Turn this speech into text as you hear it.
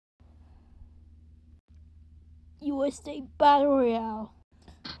USA Battle Royale.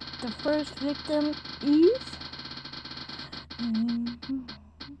 The first victim is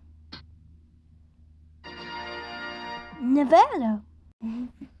Nevada.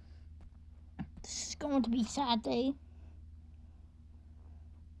 This is going to be a sad day.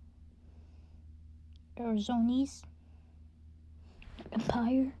 Arizona's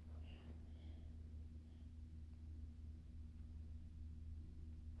Empire.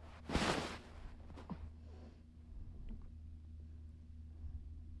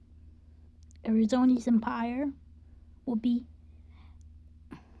 Arizona's Empire will be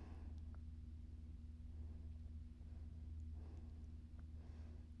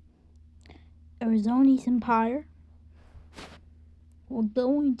Arizona's Empire will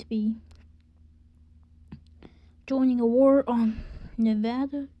going to be joining a war on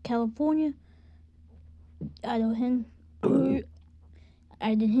Nevada, California, Idaho,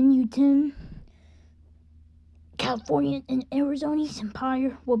 Utah, California, and Arizona's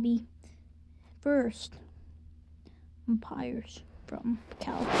Empire will be first empires from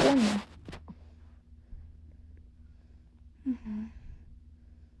California.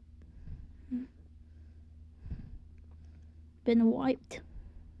 Been wiped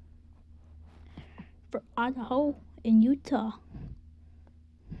for Idaho and Utah.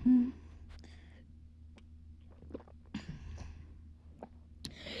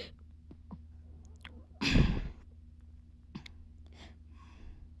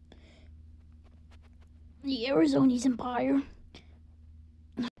 The Arizona's Empire,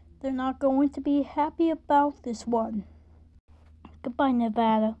 they're not going to be happy about this one. Goodbye,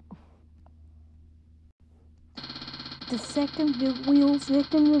 Nevada. The second wheel's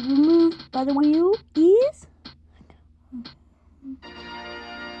victim removed by the wheel is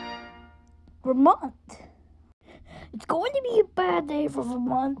Vermont. It's going to be a bad day for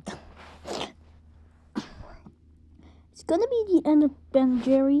Vermont. It's going to be the end of Ben &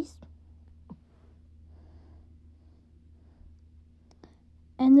 Jerry's.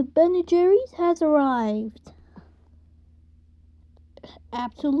 And the Ben & Jerry's has arrived.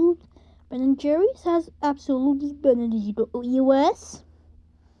 Ben & Jerry's has absolutely been in the U.S.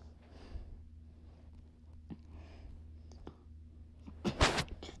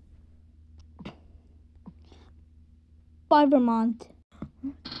 by Vermont.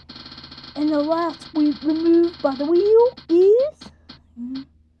 And the last we removed by the wheel is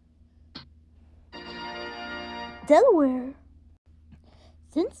Delaware.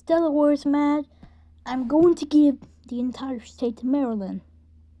 Since Delaware is mad, I'm going to give the entire state to Maryland.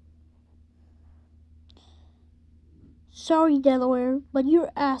 Sorry, Delaware, but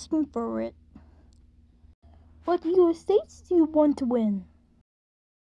you're asking for it. What US states do you want to win?